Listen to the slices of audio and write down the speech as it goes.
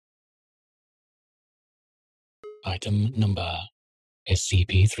Item Number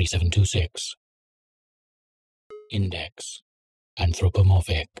SCP-3726. Index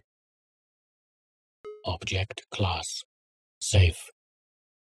Anthropomorphic. Object Class Safe.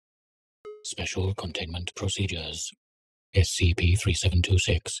 Special Containment Procedures.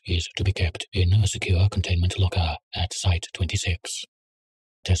 SCP-3726 is to be kept in a secure containment locker at Site-26.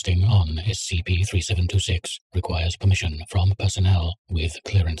 Testing on SCP-3726 requires permission from personnel with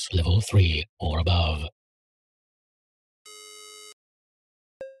clearance level 3 or above.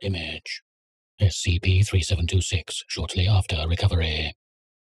 Image: SCP-3726 shortly after recovery.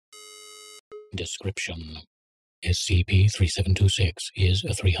 Description: SCP-3726 is a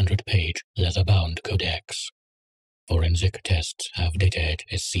 300-page leather-bound codex. Forensic tests have dated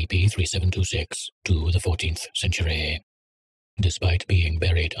SCP-3726 to the 14th century. Despite being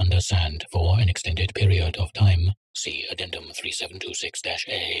buried under sand for an extended period of time, see Addendum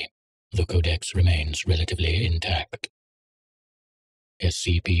 3726-A, the codex remains relatively intact.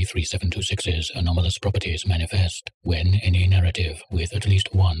 SCP-3726's anomalous properties manifest when any narrative with at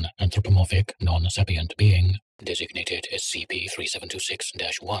least one anthropomorphic non-sapient being, designated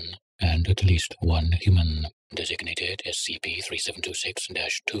SCP-3726-1, and at least one human, designated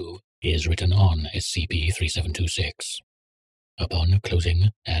SCP-3726-2, is written on SCP-3726. Upon closing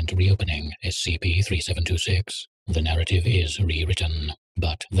and reopening SCP-3726, the narrative is rewritten,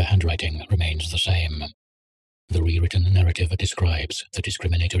 but the handwriting remains the same. The rewritten narrative describes the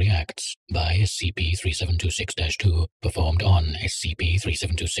discriminatory acts by SCP-3726-2 performed on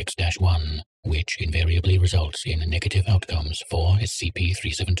SCP-3726-1, which invariably results in negative outcomes for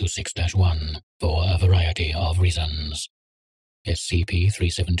SCP-3726-1 for a variety of reasons.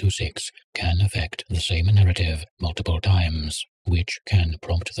 SCP-3726 can affect the same narrative multiple times, which can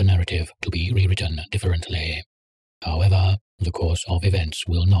prompt the narrative to be rewritten differently. However, the course of events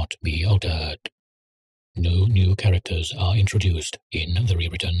will not be altered. No new characters are introduced in the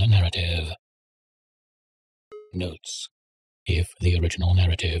rewritten narrative. Notes: if the original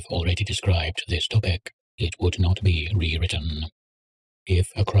narrative already described this topic, it would not be rewritten. If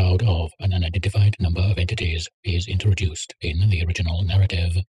a crowd of an unidentified number of entities is introduced in the original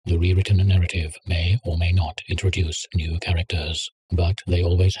narrative, the rewritten narrative may or may not introduce new characters, but they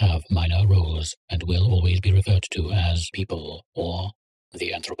always have minor roles and will always be referred to as people or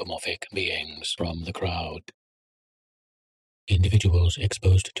the anthropomorphic beings from the crowd. Individuals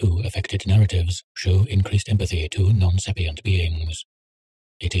exposed to affected narratives show increased empathy to non-sapient beings.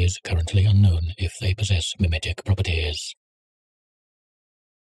 It is currently unknown if they possess mimetic properties.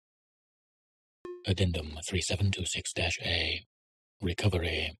 Addendum 3726-A.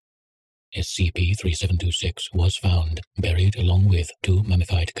 Recovery. SCP-3726 was found buried along with two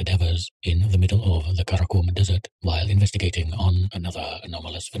mummified cadavers in the middle of the Karakum Desert while investigating on another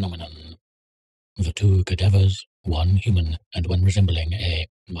anomalous phenomenon. The two cadavers, one human and one resembling a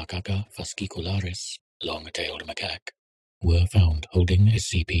Macaca fascicularis, long-tailed macaque, were found holding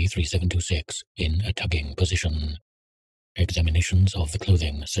SCP-3726 in a tugging position. Examinations of the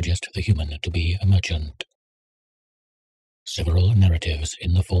clothing suggest the human to be a merchant. Several narratives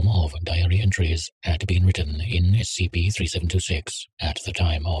in the form of diary entries had been written in SCP-3726 at the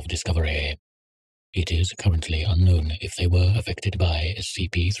time of discovery. It is currently unknown if they were affected by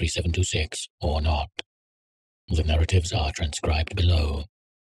SCP-3726 or not. The narratives are transcribed below.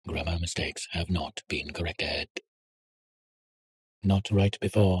 Grammar mistakes have not been corrected. Not right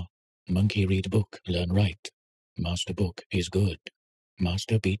before. Monkey read book, learn right. Master book is good.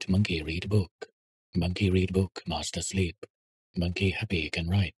 Master beat monkey read book. Monkey read book, master sleep. Monkey happy can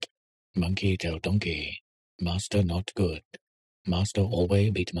write. Monkey tell donkey. Master not good. Master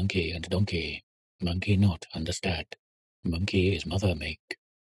always beat monkey and donkey. Monkey not understand. Monkey is mother make.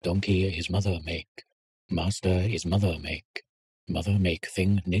 Donkey is mother make. Master is mother make. Mother make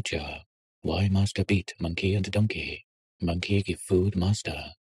thing nature. Why master beat monkey and donkey? Monkey give food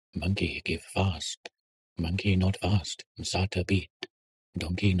master. Monkey give fast. Monkey not fast, Sata beat.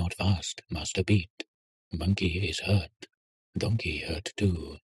 Donkey not fast, master beat. Monkey is hurt. Donkey hurt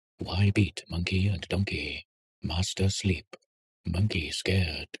too. Why beat monkey and donkey? Master sleep. Monkey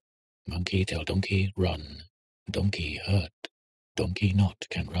scared. Monkey tell donkey run. Donkey hurt. Donkey not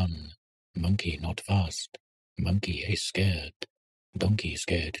can run. Monkey not fast. Monkey is scared. Donkey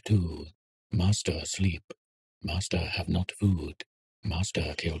scared too. Master sleep. Master have not food.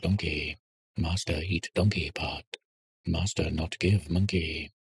 Master kill donkey. Master eat donkey part. Master not give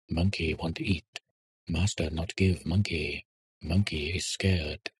monkey. Monkey want eat. Master not give monkey. Monkey is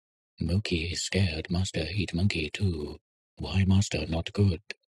scared. Monkey is scared. Master eat monkey too. Why master not good?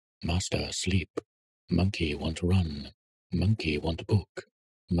 Master sleep. Monkey want run. Monkey want book.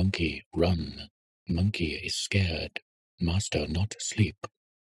 Monkey run. Monkey is scared. Master not sleep.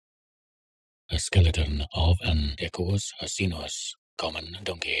 A skeleton of an Equus asinus, common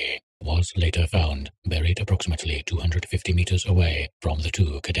donkey, was later found, buried approximately 250 meters away from the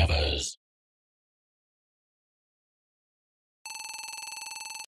two cadavers.